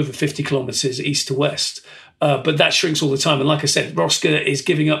north and over 50 kilometres east to west. But that shrinks all the time. And like I said, Rosca is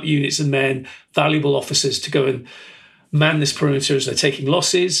giving up units and men, valuable officers, to go and man this perimeter as they're taking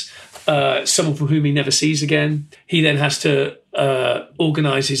losses, some of whom he never sees again. He then has to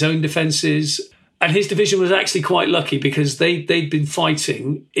organise his own defences. And his division was actually quite lucky because they'd been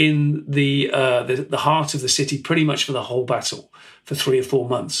fighting in the heart of the city pretty much for the whole battle for 3 or 4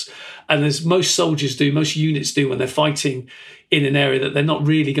 months. And as most soldiers do, most units do when they're fighting in an area that they're not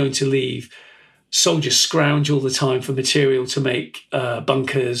really going to leave, soldiers scrounge all the time for material to make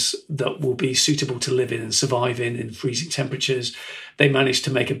bunkers that will be suitable to live in and survive in freezing temperatures. They managed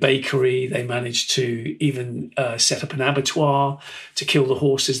to make a bakery. They managed to even set up an abattoir to kill the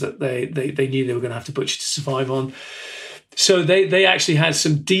horses that they knew they were going to have to butcher to survive on. So they actually had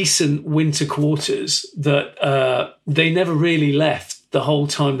some decent winter quarters that they never really left the whole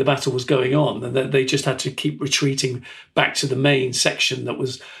time the battle was going on, and that they just had to keep retreating back to the main section that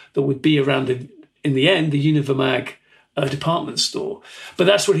would be around in the end, the Univermag department store. But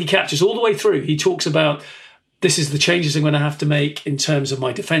that's what he captures all the way through. He talks about, this is the changes I'm going to have to make in terms of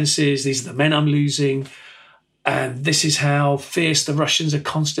my defences. These are the men I'm losing. And this is how fierce the Russians are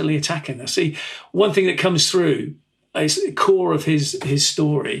constantly attacking us. See, one thing that comes through, is the core of his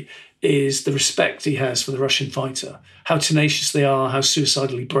story, is the respect he has for the Russian fighter, how tenacious they are, how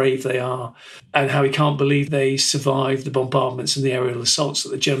suicidally brave they are, and how he can't believe they survived the bombardments and the aerial assaults that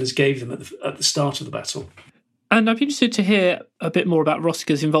the Germans gave them at the start of the battle. And I'd be interested to hear a bit more about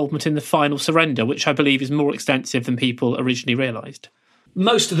Rosca's involvement in the final surrender, which I believe is more extensive than people originally realised.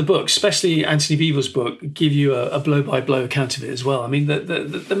 Most of the books, especially Antony Beevor's book, give you a blow-by-blow account of it as well. I mean,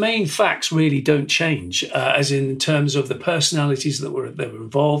 the main facts really don't change, as in terms of the personalities that were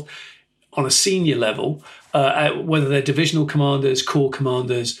involved on a senior level, whether they're divisional commanders, corps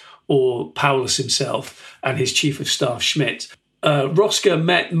commanders, or Paulus himself and his chief of staff, Schmidt. Rosca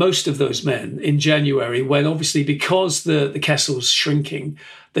met most of those men in January when, obviously, because the Kessel's shrinking,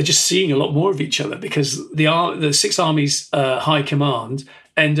 they're just seeing a lot more of each other because the Sixth Army's high command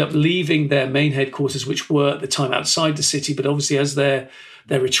end up leaving their main headquarters, which were at the time outside the city. But obviously, as they're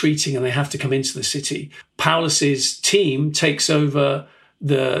retreating and they have to come into the city, Paulus's team takes over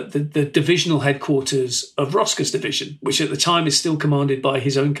the divisional headquarters of Rosca's division, which at the time is still commanded by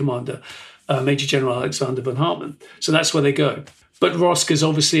his own commander, Major General Alexander von Hartmann. So that's where they go. But Rosca's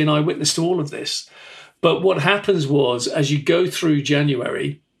obviously an eyewitness to all of this. But what happens was, as you go through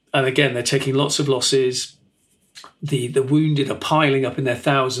January, and again, they're taking lots of losses, the wounded are piling up in their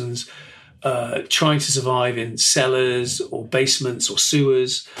thousands, trying to survive in cellars or basements or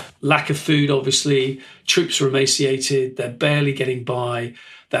sewers. Lack of food, obviously. Troops are emaciated. They're barely getting by.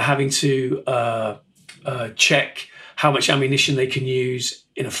 They're having to check how much ammunition they can use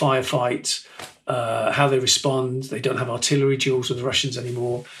in a firefight, how they respond. They don't have artillery duels with the Russians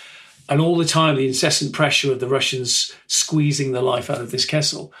anymore. And all the time, the incessant pressure of the Russians squeezing the life out of this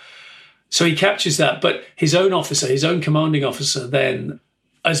Kessel. So he captures that. But his own officer, his own commanding officer, then,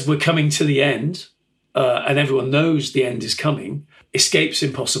 as we're coming to the end, and everyone knows the end is coming, escape's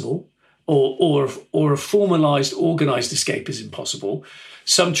impossible, or a formalised, organised escape is impossible.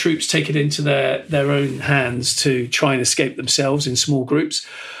 Some troops take it into their own hands to try and escape themselves in small groups.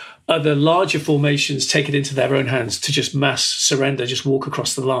 Other larger formations take it into their own hands to just mass surrender, just walk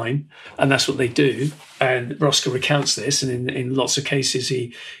across the line, and that's what they do. And Roska recounts this, and in lots of cases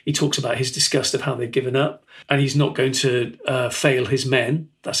he talks about his disgust of how they've given up, and he's not going to fail his men.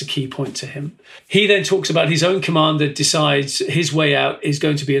 That's a key point to him. He then talks about his own commander decides his way out is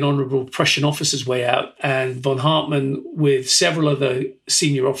going to be an honourable Prussian officer's way out, and von Hartmann, with several other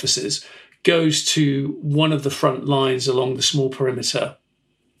senior officers, goes to one of the front lines along the small perimeter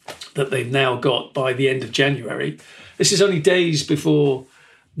that they've now got by the end of January. This is only days before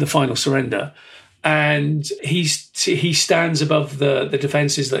the final surrender. And he stands above the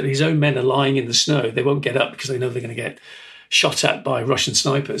defences that his own men are lying in the snow. They won't get up because they know they're going to get shot at by Russian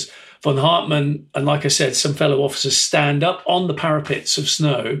snipers. Von Hartmann, and like I said, some fellow officers stand up on the parapets of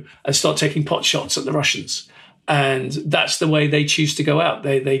snow and start taking pot shots at the Russians. And that's the way they choose to go out.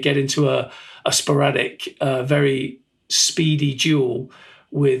 They get into a sporadic, very speedy duel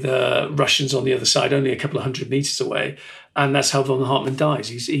with Russians on the other side, only a couple of 100 metres away. And that's how von Hartmann dies.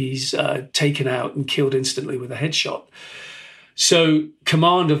 He's taken out and killed instantly with a headshot. So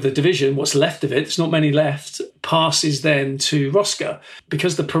command of the division, what's left of it, there's not many left, passes then to Roska.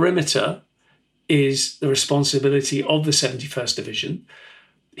 Because the perimeter is the responsibility of the 71st Division,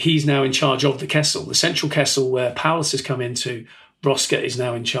 he's now in charge of the Kessel. The central Kessel where Paulus has come into, Roska is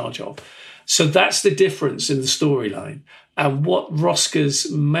now in charge of. So that's the difference in the storyline. And what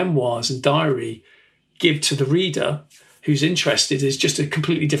Roska's memoirs and diary give to the reader who's interested is just a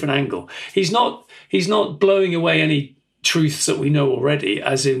completely different angle. He's not blowing away any truths that we know already,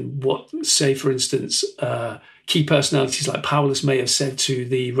 as in what, say, for instance, key personalities like Paulus may have said to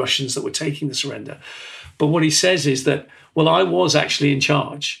the Russians that were taking the surrender. But what he says is that, well, I was actually in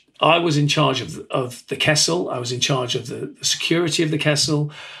charge. I was in charge of the Kessel. I was in charge of the security of the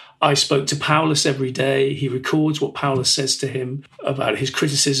Kessel. I spoke to Paulus every day. He records what Paulus says to him about his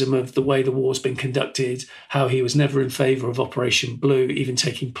criticism of the way the war's been conducted, how he was never in favour of Operation Blue even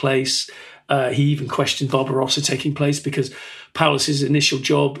taking place. He even questioned Barbarossa taking place because Paulus's initial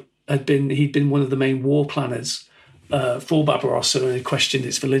job he'd been one of the main war planners for Barbarossa, and he questioned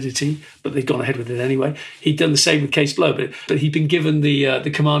its validity, but they'd gone ahead with it anyway. He'd done the same with Case Blow, but he'd been given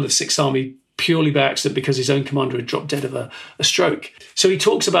the command of Sixth Army purely by accident because his own commander had dropped dead of a stroke. So he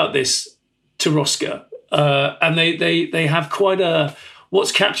talks about this to Roska, and they have quite a...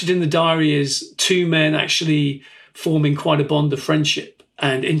 What's captured in the diary is two men actually forming quite a bond of friendship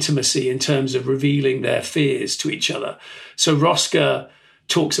and intimacy in terms of revealing their fears to each other. So Roska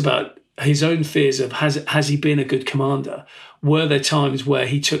talks about his own fears of, has he been a good commander? Were there times where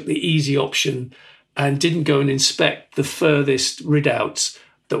he took the easy option and didn't go and inspect the furthest redoubts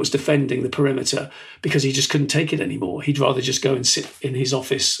that was defending the perimeter because he just couldn't take it anymore? He'd rather just go and sit in his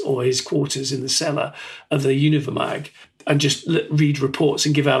office or his quarters in the cellar of the Univermag and just read reports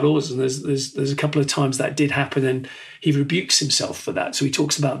and give out orders. And there's a couple of times that did happen, and he rebukes himself for that. So he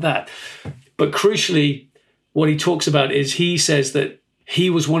talks about that. But crucially, what he talks about is he says that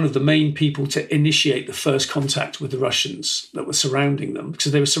he was one of the main people to initiate the first contact with the Russians that were surrounding them,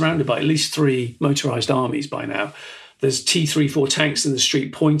 because they were surrounded by at least 3 motorized armies by now. There's T-34 tanks in the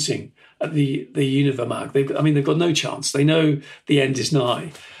street pointing at the Univermag. They've got no chance. They know the end is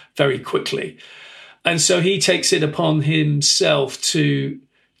nigh very quickly. And so he takes it upon himself to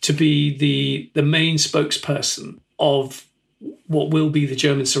be the main spokesperson of what will be the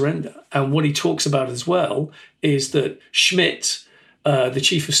German surrender. And what he talks about as well is that Schmidt, the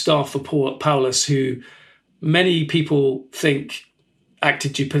chief of staff for Paulus, who many people think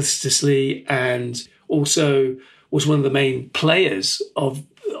acted duplicitously and also was one of the main players of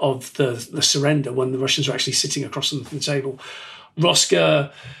the surrender when the Russians were actually sitting across from the table.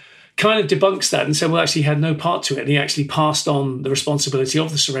 Roska kind of debunks that and said, well, actually he had no part to it. And he actually passed on the responsibility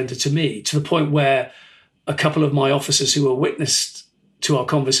of the surrender to me, to the point where a couple of my officers who were witness to our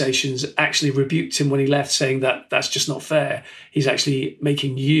conversations actually rebuked him when he left, saying that that's just not fair. He's actually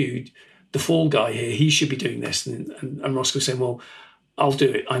making you the fall guy here. He should be doing this. And Roska was saying, well, I'll do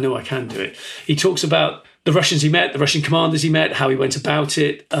it. I know I can do it. He talks about the Russians he met, the Russian commanders he met, how he went about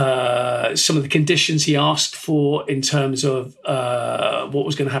it, some of the conditions he asked for in terms of what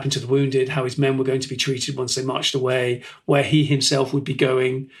was going to happen to the wounded, how his men were going to be treated once they marched away, where he himself would be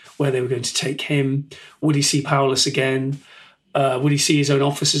going, where they were going to take him. Would he see Paulus again? Would he see his own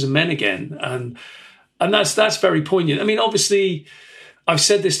officers and men again? And that's very poignant. I mean, obviously, I've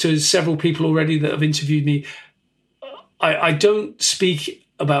said this to several people already that have interviewed me. I don't speak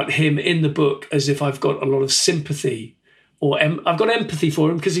about him in the book as if I've got a lot of sympathy or I've got empathy for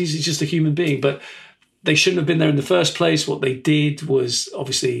him because he's just a human being, but they shouldn't have been there in the first place. What they did was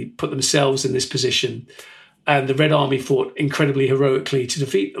obviously put themselves in this position, and the Red Army fought incredibly heroically to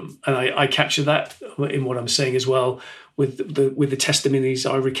defeat them. And I capture that in what I'm saying as well with the testimonies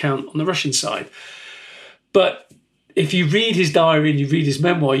I recount on the Russian side. But if you read his diary and you read his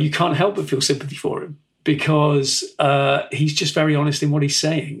memoir, you can't help but feel sympathy for him, because he's just very honest in what he's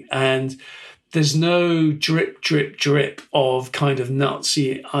saying. And there's no drip, drip, drip of kind of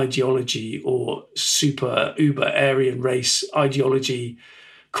Nazi ideology or super uber Aryan race ideology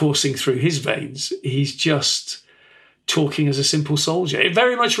coursing through his veins. He's just talking as a simple soldier. It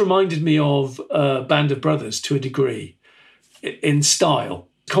very much reminded me of Band of Brothers to a degree in style.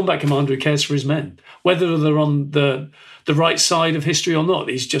 Combat commander who cares for his men, whether they're on the right side of history or not.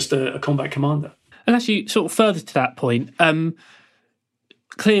 He's just a combat commander. And actually, sort of further to that point,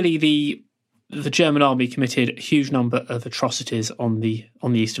 clearly the German army committed a huge number of atrocities on the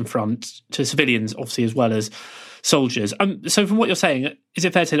Eastern Front to civilians, obviously, as well as soldiers. So from what you're saying, is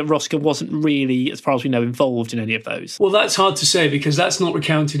it fair to say that Roskin wasn't really, as far as we know, involved in any of those? Well, that's hard to say, because that's not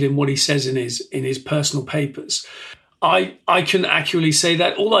recounted in what he says in his personal papers. I can accurately say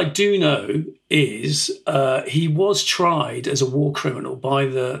that. All I do know is he was tried as a war criminal by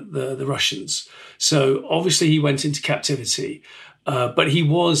the Russians. So obviously he went into captivity, but he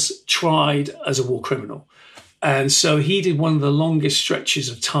was tried as a war criminal. And so he did one of the longest stretches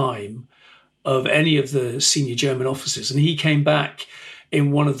of time of any of the senior German officers. And he came back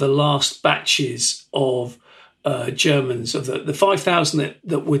in one of the last batches of Germans, of the 5,000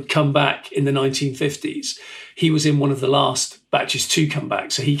 that would come back in the 1950s. He was in one of the last batches to come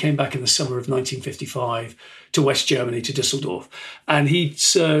back. So he came back in the summer of 1955 to West Germany, to Dusseldorf. And he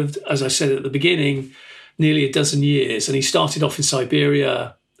served, as I said at the beginning, nearly a dozen years. And he started off in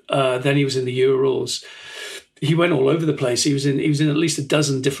Siberia, then he was in the Urals. He went all over the place. He was in at least a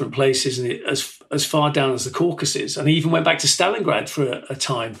dozen different places, and as far down as the Caucasus. And he even went back to Stalingrad for a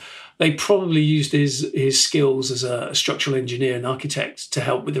time. They probably used his skills as a structural engineer and architect to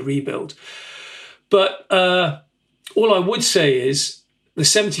help with the rebuild. But all I would say is the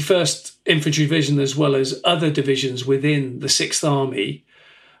 71st Infantry Division, as well as other divisions within the 6th Army,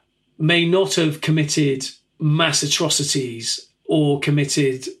 may not have committed mass atrocities or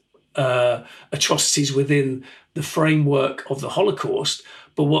committed atrocities within the framework of the Holocaust.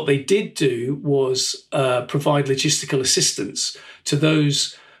 But what they did do was provide logistical assistance to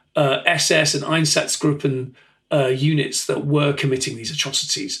those SS and Einsatzgruppen units that were committing these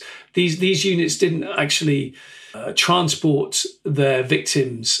atrocities. These units didn't actually transport their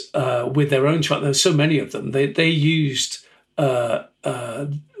victims with their own truck. There's so many of them. They used the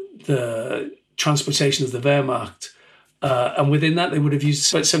transportation of the Wehrmacht, and within that they would have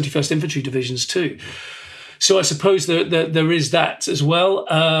used 71st Infantry Divisions too. So I suppose there is that as well.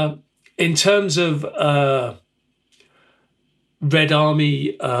 In terms of Red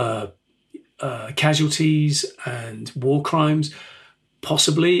Army casualties and war crimes,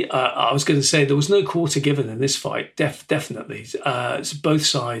 possibly. I was going to say there was no quarter given in this fight, definitely. So both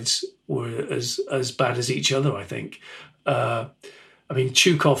sides were as bad as each other, I think. I mean,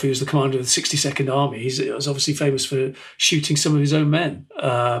 Chukov, who was the commander of the 62nd Army, he was obviously famous for shooting some of his own men,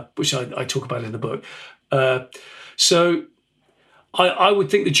 which I talk about in the book. So I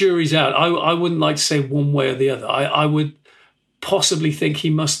would think the jury's out. I wouldn't like to say one way or the other. I would possibly think he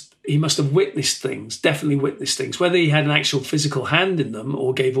must have witnessed things, definitely witnessed things. Whether he had an actual physical hand in them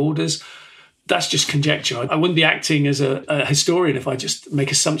or gave orders, that's just conjecture. I wouldn't be acting as a historian if I just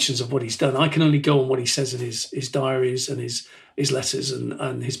make assumptions of what he's done. I can only go on what he says in his diaries and his letters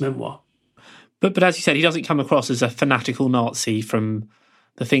and his memoir. But as you said, he doesn't come across as a fanatical Nazi from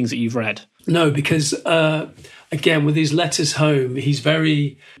the things that you've read. No, because, again, with his letters home, he's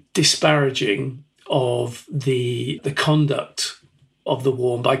very disparaging of the conduct of the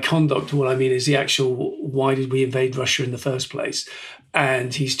war. And by conduct, what I mean is the actual, why did we invade Russia in the first place?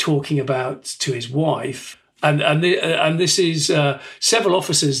 And he's talking about to his wife, and this is several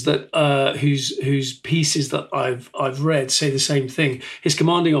officers that whose pieces that I've read say the same thing. His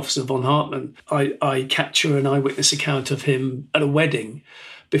commanding officer von Hartmann, I capture an eyewitness account of him at a wedding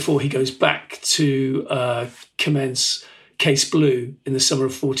before he goes back to commence Case Blue in the summer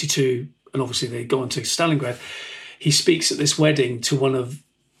of 42, and obviously they go on to Stalingrad. He speaks at this wedding to one of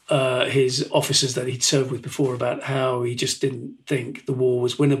his officers that he'd served with before about how he just didn't think the war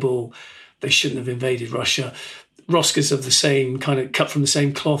was winnable. They shouldn't have invaded Russia. Rosker's of the same kind of cut from the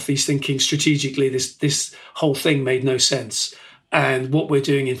same cloth. He's thinking strategically this whole thing made no sense. And what we're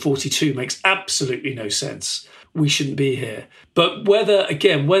doing in 42 makes absolutely no sense. We shouldn't be here. But whether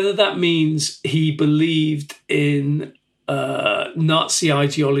that means he believed in Nazi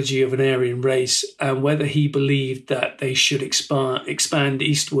ideology of an Aryan race, and whether he believed that they should expand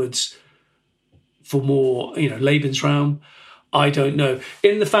eastwards for more, Lebensraum, I don't know.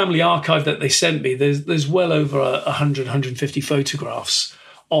 In the family archive that they sent me, there's well over 100, 150 photographs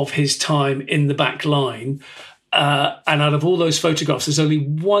of his time in the back line. And out of all those photographs, there's only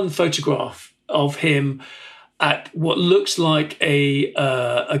one photograph of him at what looks like a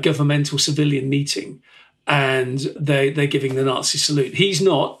governmental civilian meeting. And they're giving the Nazi salute. He's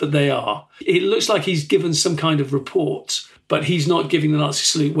not, but they are. It looks like he's given some kind of report, but he's not giving the Nazi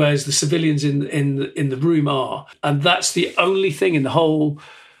salute, whereas the civilians in the room are. And that's the only thing in the whole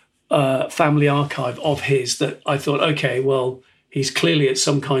family archive of his that I thought, okay, well, he's clearly at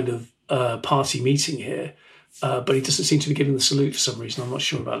some kind of party meeting here, but he doesn't seem to be giving the salute for some reason. I'm not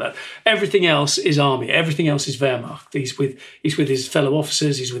sure about that. Everything else is army. Everything else is Wehrmacht. He's with his fellow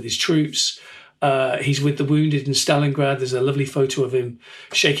officers. He's with his troops. He's with the wounded in Stalingrad. There's a lovely photo of him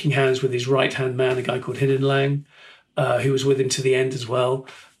shaking hands with his right-hand man, a guy called Hindenlang, who was with him to the end as well.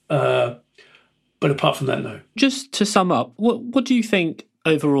 But apart from that, no. Just to sum up, what do you think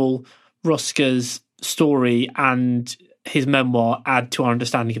overall Rosker's story and his memoir add to our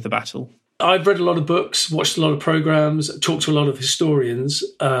understanding of the battle? I've read a lot of books, watched a lot of programs, talked to a lot of historians.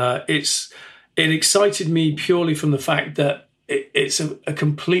 It excited me purely from the fact that it's a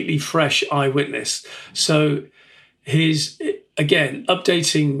completely fresh eyewitness. So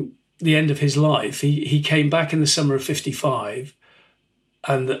updating the end of his life, he came back in the summer of 1955,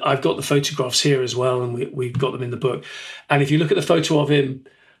 and I've got the photographs here as well, and we've got them in the book. And if you look at the photo of him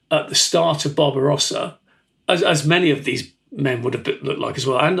at the start of Barbarossa, as many of these men would have looked like as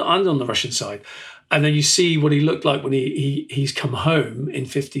well, and on the Russian side, and then you see what he looked like when he's come home in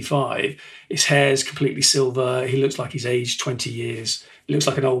 1955. His hair's completely silver. He looks like he's aged 20 years. He looks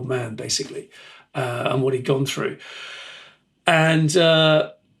like an old man, basically, and what he'd gone through. And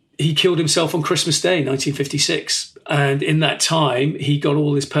he killed himself on Christmas Day, 1956. And in that time, he got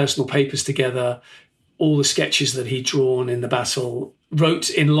all his personal papers together, all the sketches that he'd drawn in the battle, wrote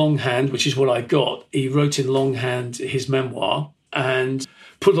in longhand, which is what I got. He wrote in longhand his memoir and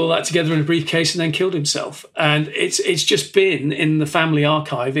put all that together in a briefcase and then killed himself. And it's just been in the family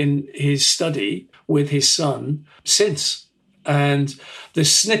archive in his study with his son since. And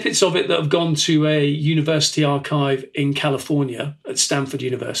there's snippets of it that have gone to a university archive in California at Stanford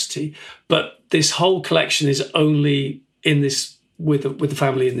University. But this whole collection is only in this with the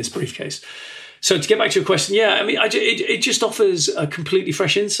family in this briefcase. So to get back to your question, yeah, I mean, it just offers a completely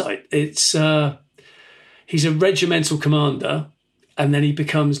fresh insight. It's he's a regimental commander, and then he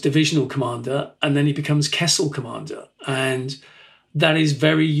becomes divisional commander, and then he becomes Kessel commander. And that is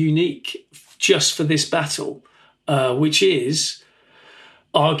very unique just for this battle, which is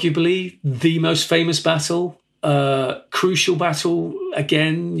arguably the most famous battle, crucial battle,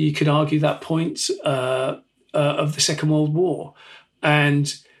 again, you could argue that point, of the Second World War.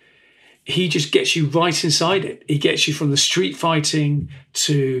 And he just gets you right inside it. He gets you from the street fighting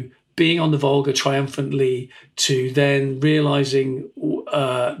to being on the Volga triumphantly to then realising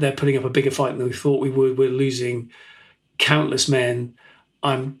they're putting up a bigger fight than we thought we would. We're losing countless men.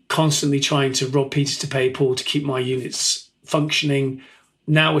 I'm constantly trying to rob Peter to pay Paul to keep my units functioning.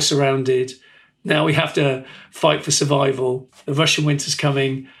 Now we're surrounded. Now we have to fight for survival. The Russian winter's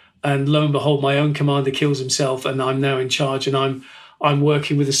coming, and lo and behold, my own commander kills himself, and I'm now in charge, and I'm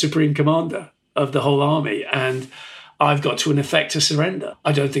working with the supreme commander of the whole army, and I've got to effect a surrender.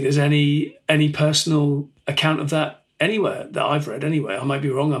 I don't think there's any personal account of that anywhere that I've read anywhere. I might be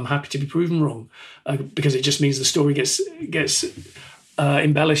wrong. I'm happy to be proven wrong, because it just means the story gets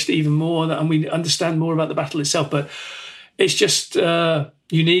embellished even more, and we understand more about the battle itself. But it's just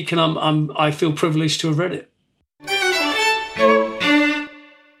unique, and I feel privileged to have read it.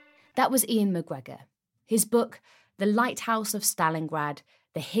 That was Ian McGregor. His book, The Lighthouse of Stalingrad,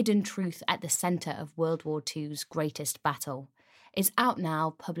 The Hidden Truth at the Centre of World War II's Greatest Battle, is out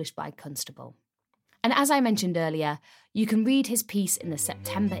now, published by Constable. And as I mentioned earlier, you can read his piece in the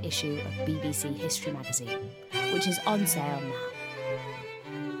September issue of BBC History magazine, which is on sale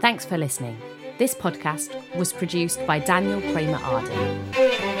now. Thanks for listening. This podcast was produced by Daniel Kramer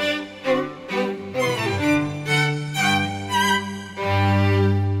Arden.